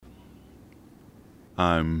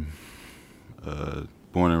I'm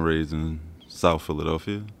born and raised in South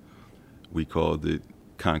Philadelphia. We called it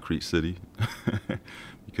Concrete City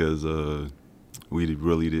because we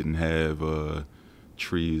really didn't have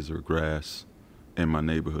trees or grass in my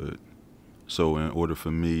neighborhood. So in order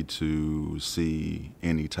for me to see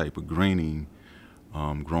any type of greening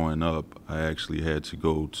growing up, I actually had to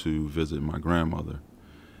go to visit my grandmother.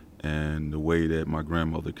 And the way that my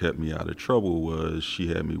grandmother kept me out of trouble was she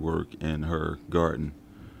had me work in her garden.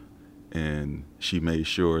 And she made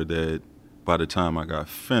sure that by the time I got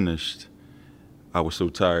finished, I was so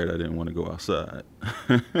tired I didn't want to go outside.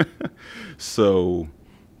 So,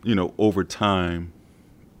 over time,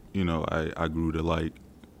 I grew to like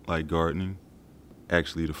gardening.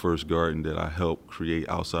 Actually, the first garden that I helped create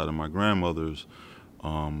outside of my grandmother's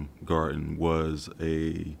garden was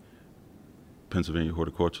a Pennsylvania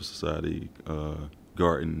Horticultural Society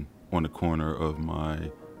garden on the corner of my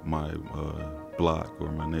block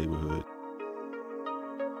or my neighborhood.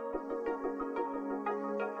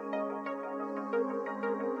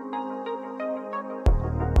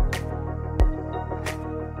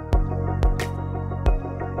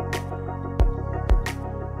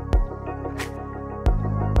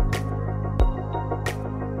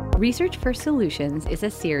 Research for Solutions is a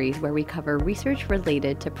series where we cover research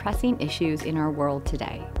related to pressing issues in our world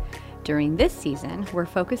today. During this season, we're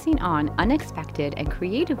focusing on unexpected and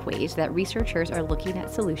creative ways that researchers are looking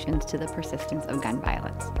at solutions to the persistence of gun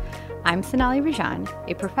violence. I'm Sonali Rajan,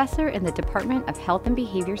 a professor in the Department of Health and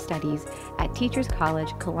Behavior Studies at Teachers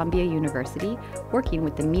College, Columbia University, working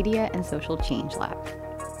with the Media and Social Change Lab.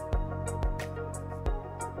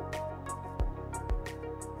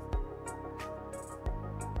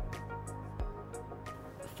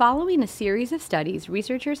 Following a series of studies,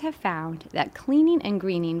 researchers have found that cleaning and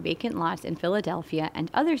greening vacant lots in Philadelphia and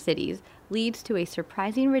other cities leads to a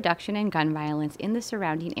surprising reduction in gun violence in the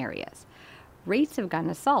surrounding areas. Rates of gun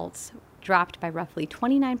assaults dropped by roughly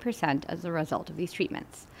 29% as a result of these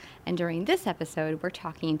treatments. And during this episode, we're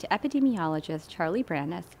talking to epidemiologist Charlie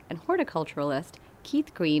Branisk and horticulturalist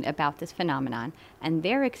Keith Green about this phenomenon and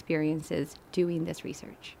their experiences doing this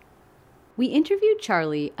research. We interviewed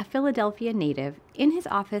Charlie, a Philadelphia native, in his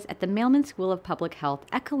office at the Mailman School of Public Health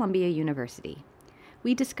at Columbia University.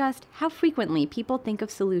 We discussed how frequently people think of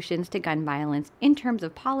solutions to gun violence in terms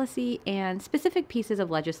of policy and specific pieces of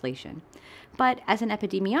legislation. But as an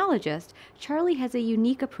epidemiologist, Charlie has a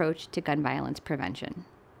unique approach to gun violence prevention.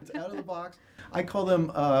 It's out of the box. I call them,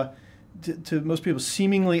 to most people,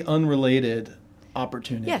 seemingly unrelated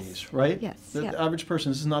opportunities, yes. right? Yes. The average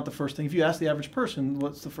person, this is not the first thing. If you ask the average person,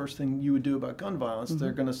 what's the first thing you would do about gun violence?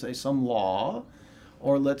 They're going to say some law,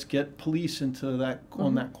 or let's get police into that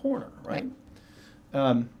on that corner, right?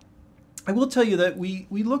 I will tell you that we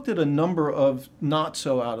looked at a number of not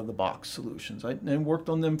so out of the box solutions, right? And worked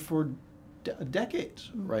on them for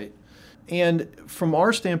decades, right? And from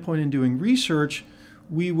our standpoint in doing research,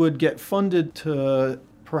 we would get funded to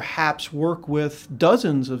perhaps work with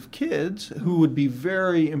dozens of kids who would be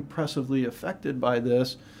very impressively affected by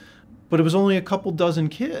this, but it was only a couple dozen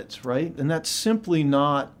kids, right? And that's simply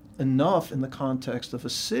not enough in the context of a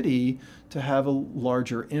city to have a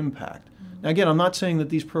larger impact. Now, again, I'm not saying that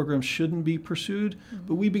these programs shouldn't be pursued,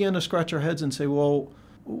 but we began to scratch our heads and say, well,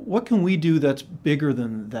 what can we do that's bigger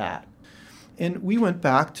than that? And we went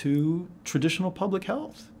back to traditional public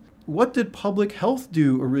health. What did public health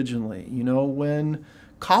do originally? When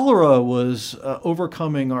cholera was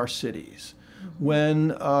overcoming our cities,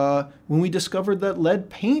 when we discovered that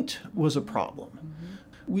lead paint was a problem.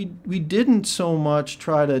 We didn't so much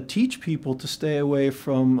try to teach people to stay away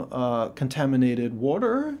from contaminated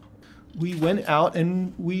water. We went out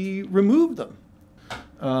and we removed them.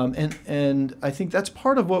 And I think that's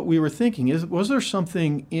part of what we were thinking. Was there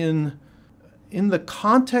something in the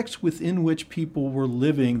context within which people were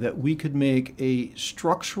living that we could make a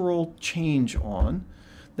structural change on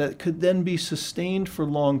that could then be sustained for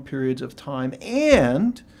long periods of time,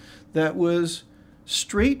 and that was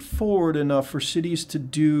straightforward enough for cities to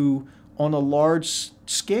do on a large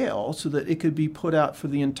scale so that it could be put out for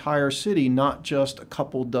the entire city, not just a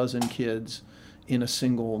couple dozen kids in a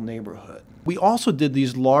single neighborhood. We also did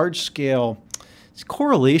these large-scale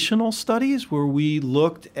correlational studies where we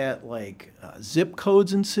looked at zip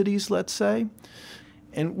codes in cities, let's say.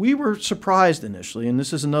 And we were surprised initially, and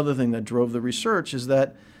this is another thing that drove the research, is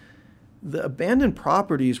that the abandoned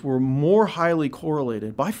properties were more highly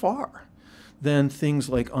correlated by far than things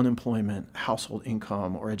like unemployment, household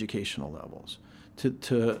income, or educational levels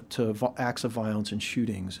to acts of violence and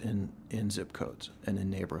shootings in zip codes and in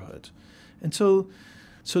neighborhoods. And so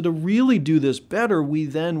So to really do this better, we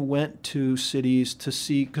then went to cities to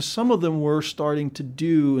see, because some of them were starting to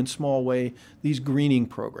do in small way these greening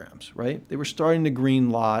programs, right? They were starting to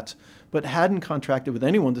green lots, but hadn't contracted with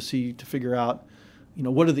anyone to figure out,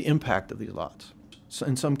 what are the impact of these lots. So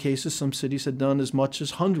in some cases, some cities had done as much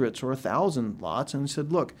as hundreds or 1,000 lots and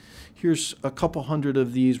said, look, here's a couple hundred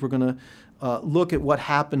of these. We're going to look at what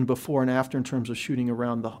happened before and after in terms of shooting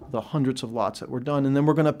around the hundreds of lots that were done. And then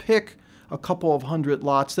we're going to pick a couple of hundred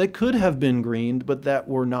lots that could have been greened, but that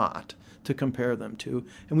were not, to compare them to.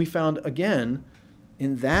 And we found, again,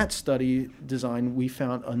 in that study design, we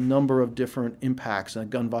found a number of different impacts, and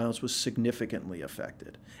gun violence was significantly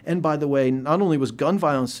affected. And by the way, not only was gun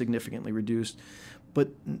violence significantly reduced, but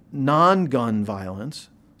non-gun violence,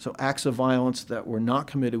 so acts of violence that were not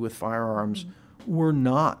committed with firearms, were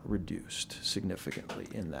not reduced significantly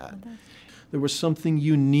in that. There was something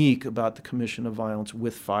unique about the commission of violence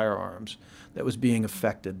with firearms that was being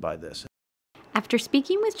affected by this. After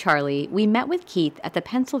speaking with Charlie, we met with Keith at the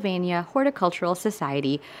Pennsylvania Horticultural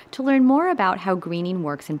Society to learn more about how greening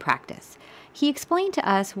works in practice. He explained to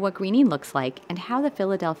us what greening looks like and how the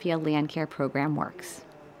Philadelphia Land Care Program works.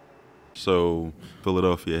 So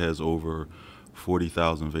Philadelphia has over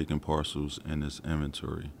 40,000 vacant parcels in its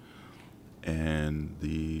inventory. And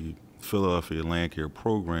the Philadelphia Land Care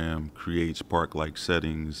Program creates park-like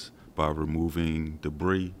settings by removing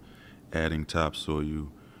debris, adding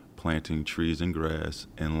topsoil, planting trees and grass,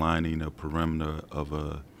 and lining a perimeter of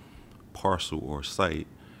a parcel or site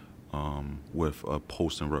with a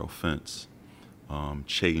post and rail fence,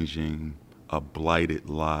 changing a blighted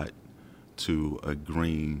lot to a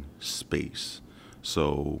green space.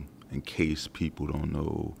 So in case people don't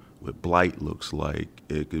know what blight looks like,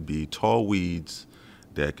 it could be tall weeds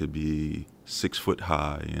that could be 6 foot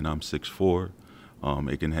high, and I'm 6'4".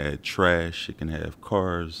 It can have trash, it can have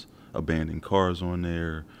cars, abandoned cars on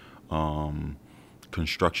there,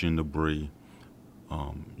 construction debris,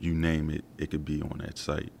 you name it, it could be on that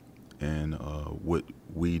site. And what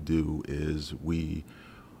we do is we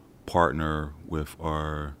partner with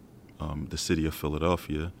the city of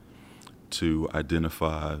Philadelphia to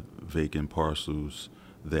identify vacant parcels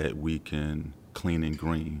that we can clean and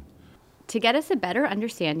green. To get us a better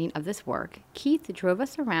understanding of this work, Keith drove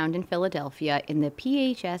us around in Philadelphia in the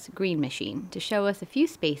PHS Green Machine to show us a few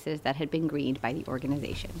spaces that had been greened by the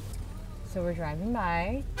organization. So we're driving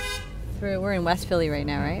by we're in West Philly right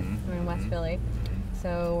now, right? We're in West Philly.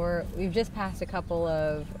 So we've just passed a couple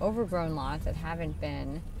of overgrown lots that haven't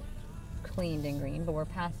been cleaned and greened, but we're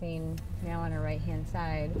passing now on our right-hand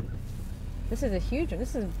side. This is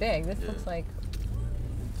this is big. This looks like...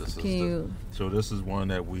 So this is one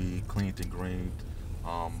that we cleaned and greened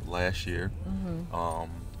last year.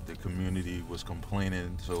 The community was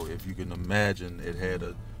complaining, so if you can imagine, it had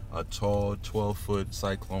a tall 12-foot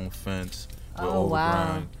cyclone fence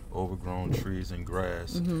with overgrown trees and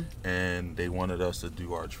grass, and they wanted us to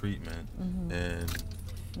do our treatment. And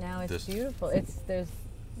now it's beautiful. There's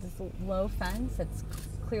this low fence that's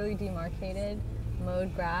clearly demarcated,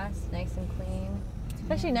 mowed grass, nice and clean.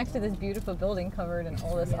 Especially next to this beautiful building covered in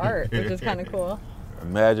all this art, which is kind of cool.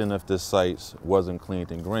 Imagine if this site wasn't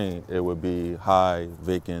cleaned and green, it would be high,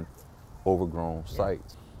 vacant, overgrown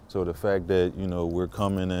sites. So the fact that, we're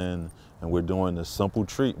coming in and we're doing this simple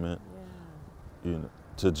treatment,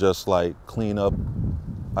 to just like clean up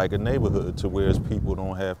like a neighborhood to where people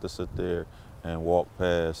don't have to sit there and walk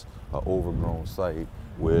past an overgrown site,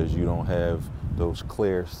 whereas you don't have those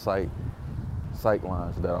clear sight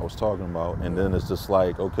lines that I was talking about. And then it's just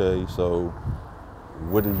like, okay, so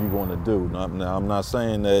what are you going to do? Now, I'm not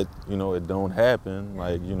saying that, it don't happen,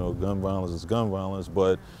 like, gun violence is gun violence,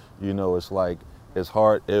 but, it's like, it's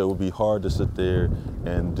hard, it would be hard to sit there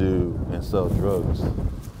and sell drugs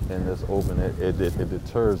in this open, it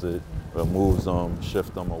deters it, but moves them,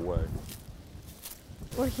 shifts them away.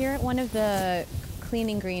 We're here at one of the clean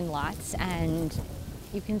and green lots, and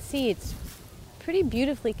you can see it's pretty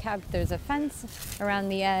beautifully kept. There's a fence around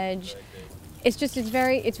the edge. It's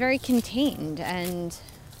very contained, and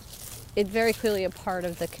it's very clearly a part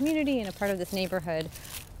of the community and a part of this neighborhood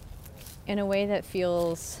in a way that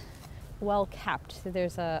feels well kept. So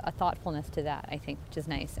there's a thoughtfulness to that, I think, which is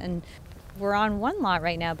nice. And we're on one lot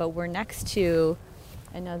right now, but we're next to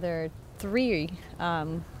another 3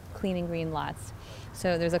 clean and green lots.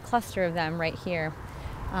 So there's a cluster of them right here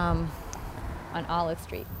on Olive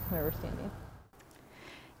Street, where we're standing.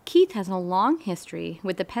 Keith has a long history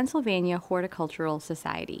with the Pennsylvania Horticultural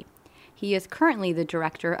Society. He is currently the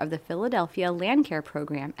director of the Philadelphia Land Care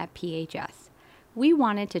Program at PHS. We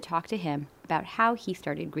wanted to talk to him about how he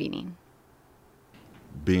started greening.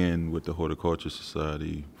 Being with the Horticultural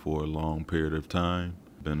Society for a long period of time,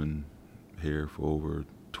 Been in here for over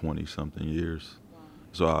 20-something years.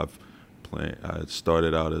 So I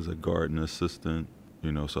started out as a garden assistant,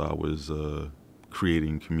 so I was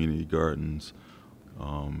creating community gardens.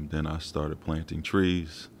 Then I started planting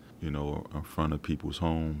trees, in front of people's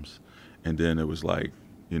homes. And then it was like,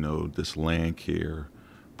 this land care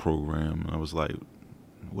program. And I was like,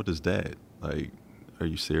 what is that? Like, are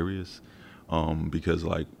you serious? Because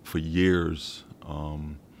like for years,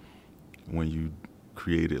 when you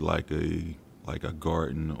created like a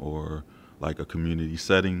garden or like a community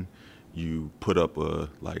setting, you put up a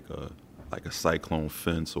cyclone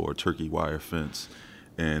fence or a turkey wire fence,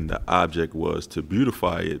 and the object was to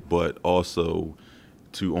beautify it, but also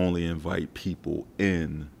to only invite people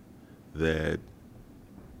in that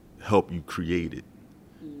help you create it.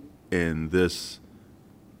 And this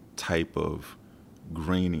type of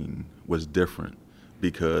greening was different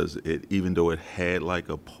because even though it had like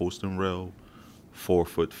a post and rail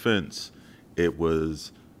 4-foot fence, it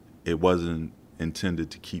wasn't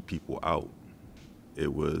intended to keep people out.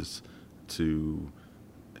 It was to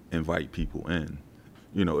invite people in.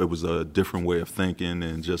 It was a different way of thinking,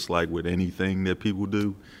 and just like with anything that people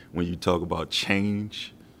do, when you talk about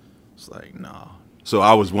change, it's like, nah. So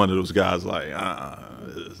I was one of those guys like,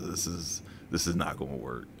 this is not going to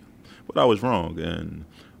work. But I was wrong, and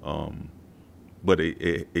but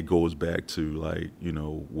it goes back to like,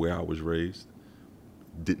 where I was raised.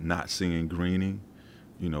 Not seeing greening,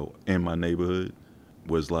 in my neighborhood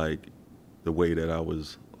was like the way that I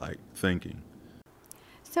was like thinking.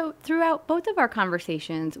 So throughout both of our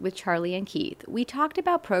conversations with Charlie and Keith, we talked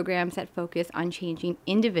about programs that focus on changing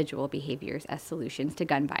individual behaviors as solutions to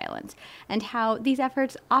gun violence, and how these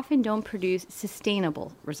efforts often don't produce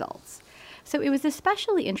sustainable results. So it was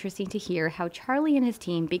especially interesting to hear how Charlie and his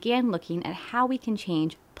team began looking at how we can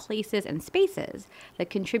change places and spaces that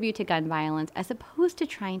contribute to gun violence as opposed to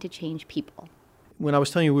trying to change people. When I was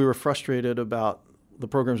telling you we were frustrated about the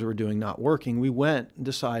programs we were doing not working, we went and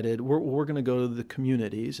decided we're going to go to the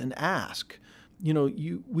communities and ask.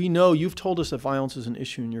 We know you've told us that violence is an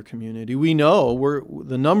issue in your community. We know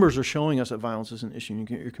the numbers are showing us that violence is an issue in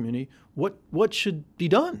your community. What should be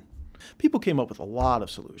done? People came up with a lot of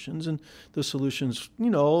solutions, and the solutions,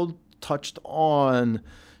 touched on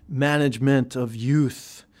management of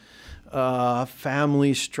youth,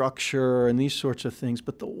 family structure, and these sorts of things.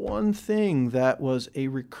 But the one thing that was a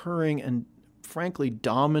recurring and frankly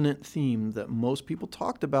dominant theme that most people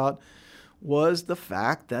talked about was the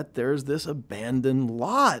fact that there's this abandoned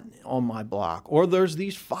lot on my block, or there's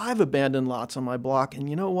these 5 abandoned lots on my block. And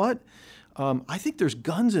you know what? I think there's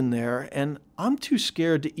guns in there, and I'm too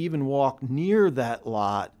scared to even walk near that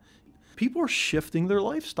lot. People are shifting their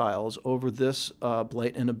lifestyles over this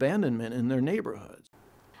blatant abandonment in their neighborhoods.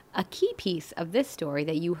 A key piece of this story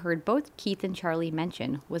that you heard both Keith and Charlie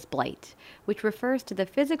mention was blight, which refers to the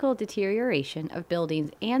physical deterioration of buildings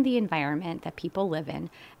and the environment that people live in,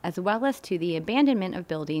 as well as to the abandonment of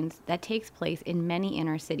buildings that takes place in many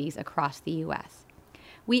inner cities across the U.S.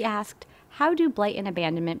 We asked, how do blight and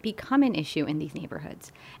abandonment become an issue in these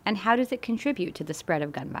neighborhoods, and how does it contribute to the spread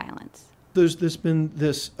of gun violence? There's been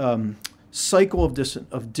this cycle of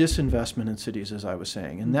disinvestment in cities, as I was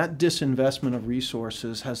saying, and that disinvestment of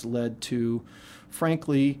resources has led to,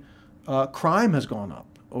 frankly, crime has gone up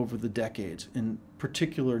over the decades in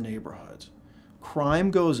particular neighborhoods. Crime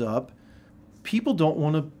goes up. People don't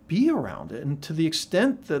want to be around it. And to the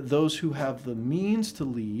extent that those who have the means to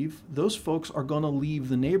leave, those folks are going to leave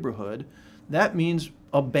the neighborhood. That means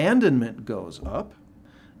abandonment goes up.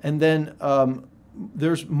 And then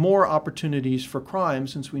there's more opportunities for crime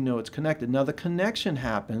since we know it's connected. Now, the connection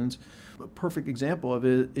happens. A perfect example of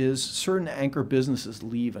it is certain anchor businesses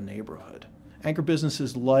leave a neighborhood. Anchor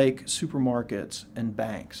businesses like supermarkets and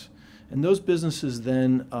banks. And those businesses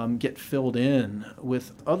then get filled in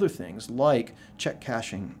with other things like check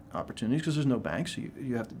cashing opportunities, because there's no bank, so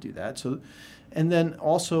you have to do that. So, and then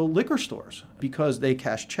also liquor stores, because they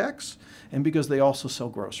cash checks and because they also sell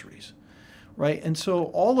groceries, right? And so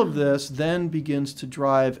all of this then begins to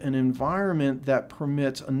drive an environment that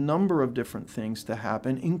permits a number of different things to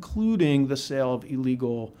happen, including the sale of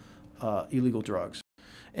illegal drugs.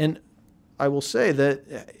 And I will say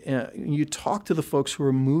that you talk to the folks who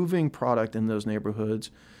are moving product in those neighborhoods,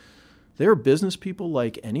 they're business people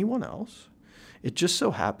like anyone else. It just so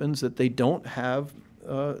happens that they don't have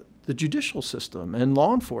the judicial system and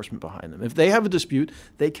law enforcement behind them. If they have a dispute,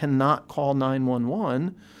 they cannot call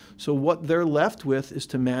 911. So what they're left with is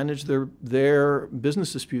to manage their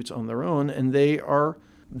business disputes on their own, and they are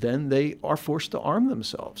forced to arm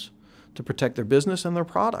themselves to protect their business and their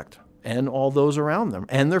product and all those around them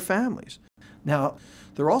and their families. Now,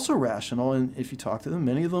 they're also rational, and if you talk to them,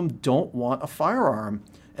 many of them don't want a firearm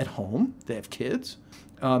at home. They have kids,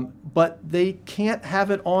 but they can't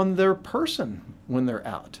have it on their person when they're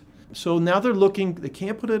out. So now they're looking, they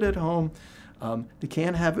can't put it at home, they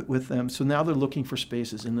can't have it with them, so now they're looking for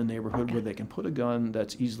spaces in the neighborhood where they can put a gun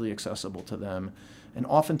that's easily accessible to them. And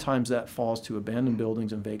oftentimes that falls to abandoned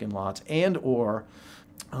buildings and vacant lots, and or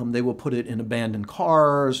they will put it in abandoned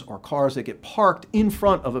cars or cars that get parked in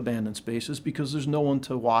front of abandoned spaces because there's no one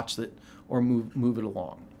to watch it or move it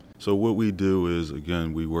along. So what we do is,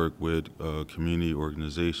 again, we work with community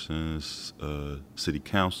organizations, city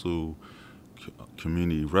council,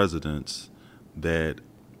 community residents that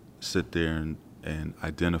sit there and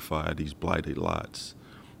identify these blighted lots.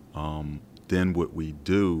 Then what we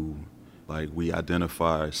do, like we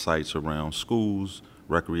identify sites around schools,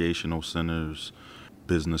 recreational centers,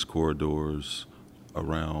 business corridors,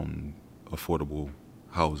 around affordable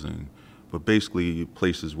housing, but basically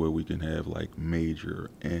places where we can have like major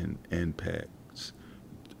impacts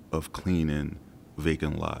of cleaning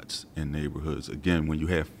vacant lots in neighborhoods. Again, when you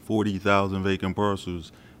have 40,000 vacant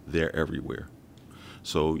parcels, they're everywhere.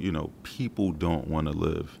 So, people don't want to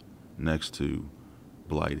live next to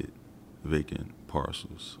blighted vacant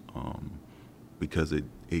parcels because it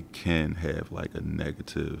can have like a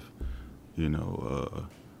negative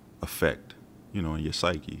effect, in your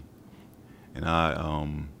psyche. And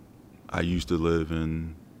I used to live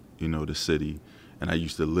in, the city, and I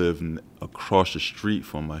used to live across the street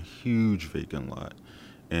from a huge vacant lot.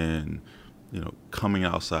 And, coming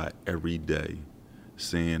outside every day,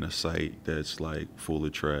 seeing a site that's like full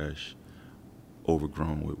of trash,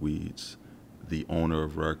 overgrown with weeds, the owner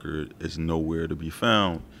of record is nowhere to be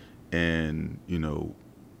found, and, you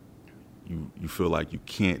feel like you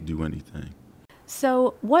can't do anything.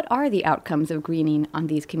 So, what are the outcomes of greening on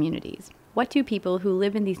these communities? What do people who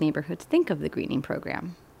live in these neighborhoods think of the greening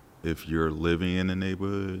program? If you're living in a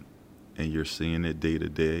neighborhood and you're seeing it day to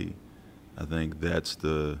day, I think that's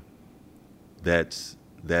the impact, that's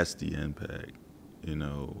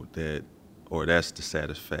the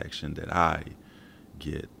satisfaction that I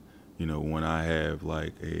get. When I have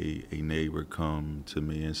like a neighbor come to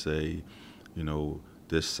me and say,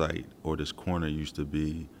 this site or this corner used to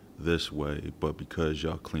be this way, but because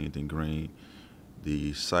y'all cleaned and greened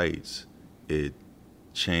the sites, it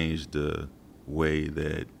changed the way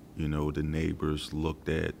that, the neighbors looked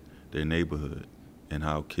at their neighborhood and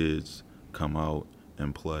how kids come out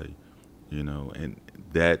and play, and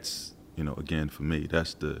that's, again, for me,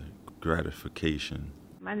 that's the gratification.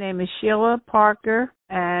 My name is Sheila Parker,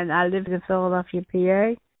 and I live in Philadelphia,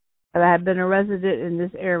 PA, and I have been a resident in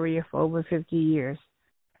this area for over 50 years.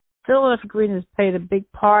 Philadelphia Green has played a big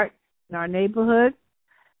part in our neighborhood,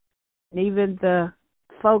 and even the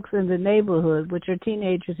folks in the neighborhood, which are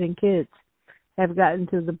teenagers and kids, have gotten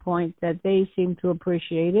to the point that they seem to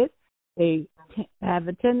appreciate it. They have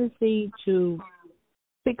a tendency to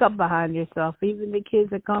pick up behind yourself. Even the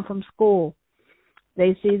kids that come from school,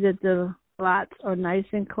 they see that the lots are nice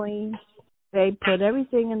and clean. They put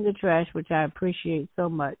everything in the trash, which I appreciate so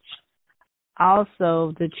much.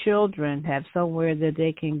 Also, the children have somewhere that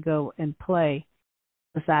they can go and play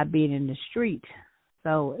besides being in the street.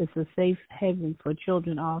 So it's a safe haven for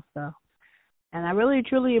children also. And I really,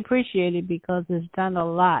 truly appreciate it because it's done a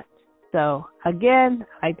lot. So, again,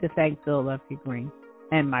 I'd like to thank Philadelphia Green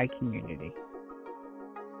and my community.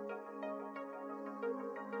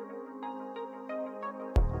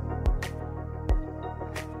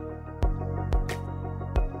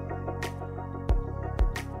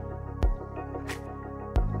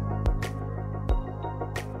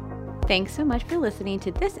 Thanks so much for listening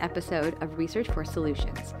to this episode of Research for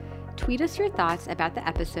Solutions. Tweet us your thoughts about the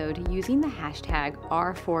episode using the hashtag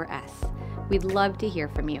R4S. We'd love to hear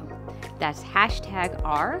from you. That's hashtag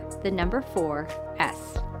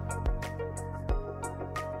R4S.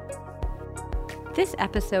 This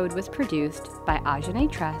episode was produced by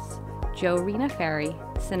Ajane Truss, Jo Rena Ferry,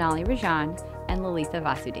 Sonali Rajan, and Lalitha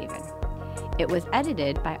Vasudevan. It was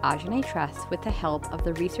edited by Ajane Truss with the help of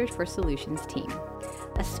the Research for Solutions team.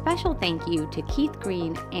 A special thank you to Keith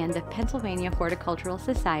Green and the Pennsylvania Horticultural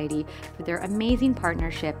Society for their amazing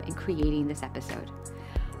partnership in creating this episode.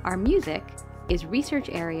 Our music is Research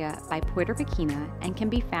Area by Puerto Riquina and can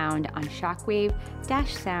be found on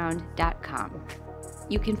shockwave-sound.com.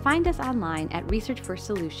 You can find us online at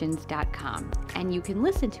researchforsolutions.com, and you can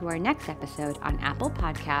listen to our next episode on Apple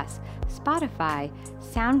Podcasts, Spotify,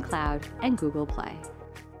 SoundCloud, and Google Play.